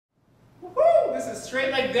This is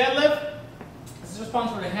straight leg deadlift. This is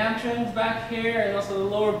responsible for the hamstrings back here and also the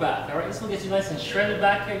lower back. All right, this will get you nice and shredded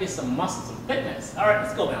back here, get some muscle, some fitness. All right,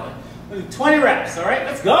 let's go, Melanie. We'll do 20 reps. All right,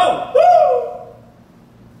 let's go. Woo!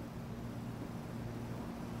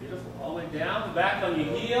 Beautiful. All the way down, back on your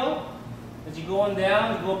heel. As you go on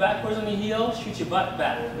down, you go backwards on your heel, shoot your butt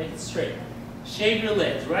back, make it straight. Shave your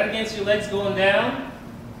legs, right against your legs going down.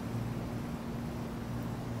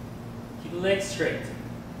 Keep the legs straight.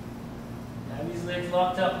 Have these legs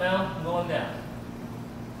locked up now, going down.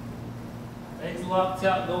 Legs locked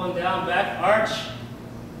out, going down, back arch.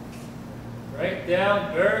 Right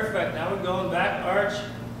down, perfect. Now we're going back arch.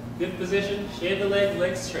 Good position, shave the legs,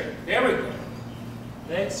 legs straight. There we go.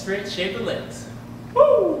 Legs straight, shave the legs.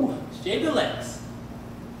 Woo! Shave the legs.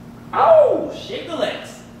 Oh! Shave the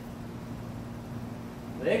legs.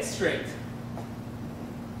 Legs straight.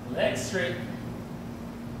 Legs straight.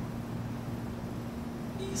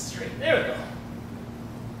 Knees straight. There we go.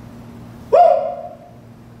 Woo!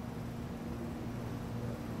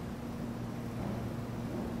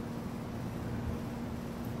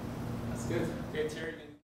 That's good. Okay, Terry.